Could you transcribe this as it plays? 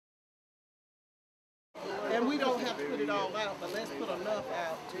And we don't have to put it all out, but let's put enough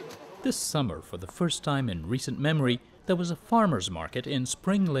out too. This summer, for the first time in recent memory, there was a farmer's market in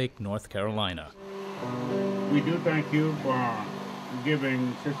Spring Lake, North Carolina. We do thank you for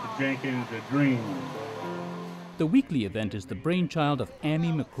giving Sister Jenkins a dream. The weekly event is the brainchild of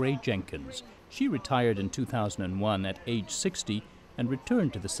Ammie Jenkins. She retired in 2001 at age 60 and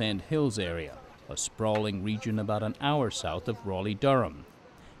returned to the Sandhills area, a sprawling region about an hour south of Raleigh-Durham,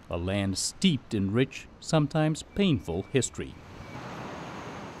 a land steeped in rich, sometimes painful history.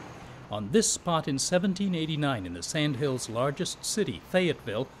 On this spot in 1789 in the Sandhills' largest city,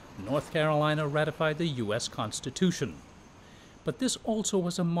 Fayetteville, North Carolina ratified the U.S. Constitution. But this also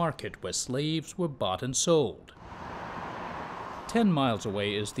was a market where slaves were bought and sold. 10 miles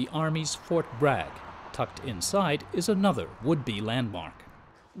away is the Army's Fort Bragg. Tucked inside is another would-be landmark.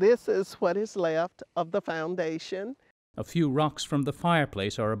 This is what is left of the foundation. A few rocks from the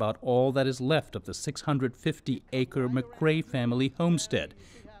fireplace are about all that is left of the 650-acre McRae family homestead,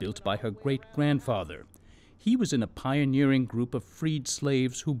 built by her great-grandfather. He was in a pioneering group of freed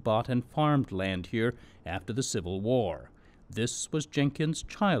slaves who bought and farmed land here after the Civil War. This was Jenkins'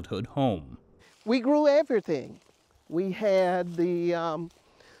 childhood home. We grew everything. We had the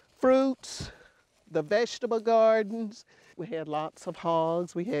fruits, the vegetable gardens. We had lots of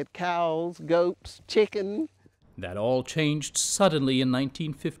hogs. We had cows, goats, chicken. That all changed suddenly in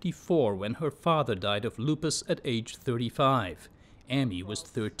 1954 when her father died of lupus at age 35. Ammie was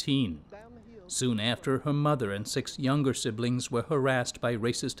 13. Soon after, her mother and 6 younger siblings were harassed by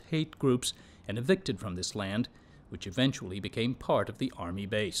racist hate groups and evicted from this land, which eventually became part of the Army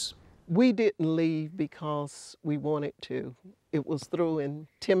base. We didn't leave because we wanted to. It was through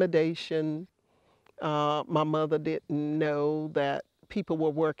intimidation. My mother didn't know that people were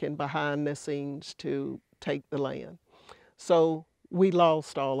working behind the scenes to take the land. So we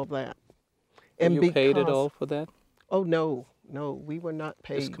lost all of that. And you paid it all for that? Oh, no, we were not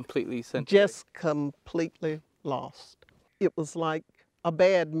paid. Just completely sent. Just completely lost. It was like a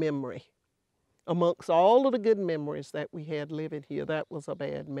bad memory. Amongst all of the good memories that we had living here, that was a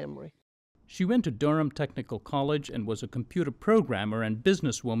bad memory. She went to Durham Technical College and was a computer programmer and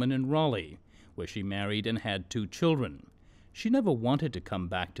businesswoman in Raleigh, where she married and had 2 children. She never wanted to come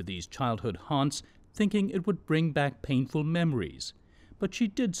back to these childhood haunts, thinking it would bring back painful memories. But she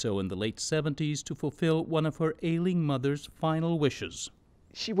did so in the late 70s to fulfill one of her ailing mother's final wishes.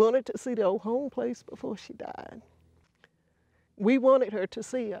 She wanted to see the old home place before she died. We wanted her to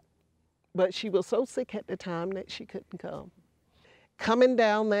see it, but she was so sick at the time that she couldn't come. Coming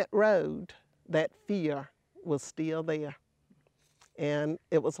down that road, that fear was still there. And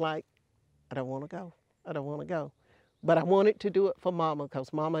it was like, I don't want to go. I don't want to go. But I wanted to do it for Mama,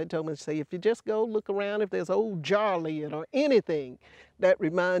 because Mama had told me to say, if you just go look around, if there's old jar lid or anything that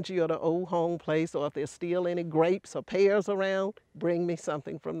reminds you of the old home place, or if there's still any grapes or pears around, bring me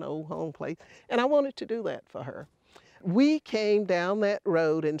something from the old home place. And I wanted to do that for her. We came down that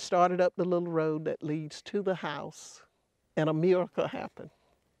road and started up the little road that leads to the house, and a miracle happened.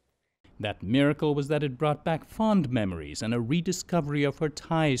 That miracle was that it brought back fond memories and a rediscovery of her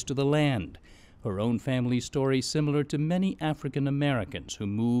ties to the land. Her own family story similar to many African Americans who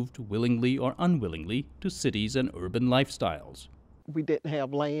moved willingly or unwillingly to cities and urban lifestyles. We didn't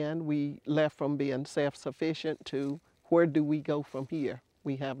have land. We left from being self-sufficient to where do we go from here?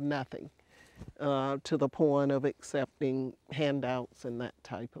 We have nothing, to the point of accepting handouts and that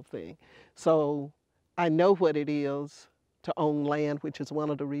type of thing. So I know what it is to own land, which is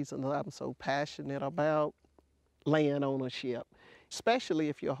one of the reasons I'm so passionate about land ownership, especially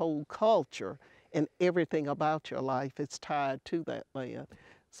if your whole culture and everything about your life is tied to that land.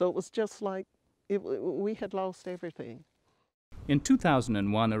 So it was just like we had lost everything. In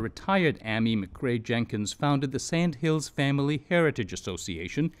 2001, a retired Ammie Jenkins founded the Sandhills Family Heritage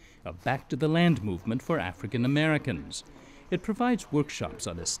Association, a back-to-the-land movement for African Americans. It provides workshops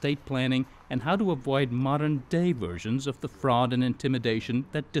on estate planning and how to avoid modern-day versions of the fraud and intimidation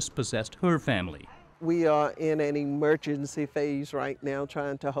that dispossessed her family. We are in an emergency phase right now,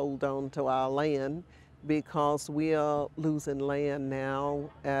 trying to hold on to our land, because we are losing land now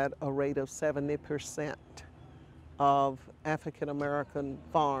at a rate of 70% of African American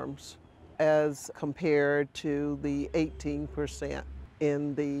farms, as compared to the 18%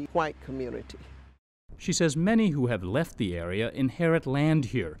 in the white community. She says many who have left the area inherit land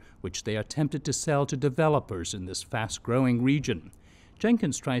here, which they are tempted to sell to developers in this fast-growing region.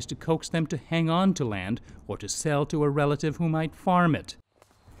 Jenkins tries to coax them to hang on to land or to sell to a relative who might farm it.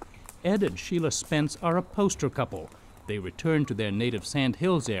 Ed and Sheila Spence are a poster couple. They returned to their native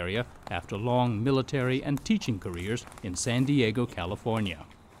Sandhills area after long military and teaching careers in San Diego, California.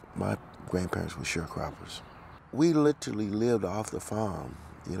 My grandparents were sharecroppers. We literally lived off the farm.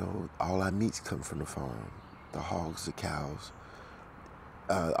 You know, all our meats come from the farm. The hogs, the cows,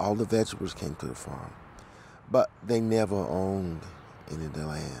 all the vegetables came to the farm. But they never owned any of the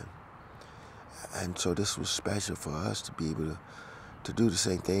land. And so this was special for us to be able to do the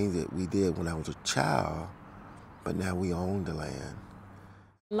same thing that we did when I was a child, but now we own the land.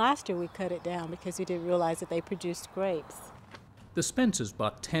 Last year we cut it down because we didn't realize that they produced grapes. The Spences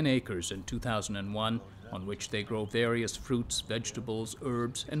bought 10 acres in 2001, on which they grow various fruits, vegetables,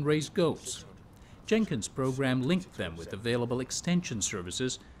 herbs, and raise goats. Jenkins' program linked them with available extension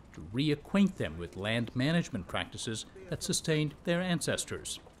services to reacquaint them with land management practices that sustained their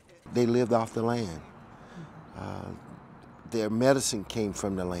ancestors. They lived off the land. Their medicine came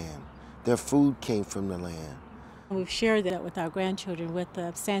from the land. Their food came from the land. We've shared that with our grandchildren. With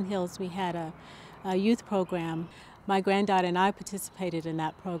the Sandhills, we had a youth program. My granddaughter and I participated in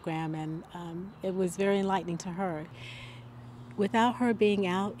that program, and it was very enlightening to her. Without her being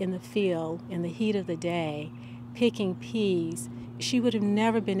out in the field in the heat of the day, picking peas, she would have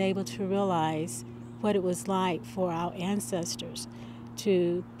never been able to realize what it was like for our ancestors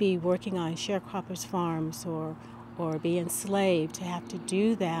to be working on sharecroppers' farms or be enslaved, to have to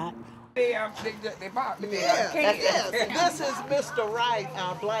do that. Yes. This is Mr. Wright,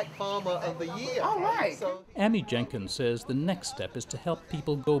 our Black Farmer of the Year. All right. Ammie Jenkins says the next step is to help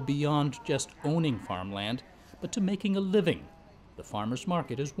people go beyond just owning farmland, but to making a living. The farmers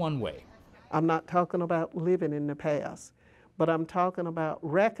market is one way. I'm not talking about living in the past, but I'm talking about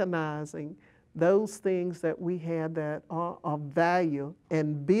recognizing those things that we had that are of value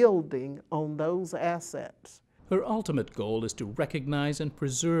and building on those assets. Her ultimate goal is to recognize and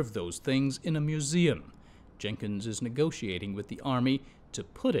preserve those things in a museum. Jenkins is negotiating with the Army to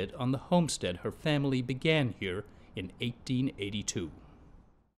put it on the homestead her family began here in 1882.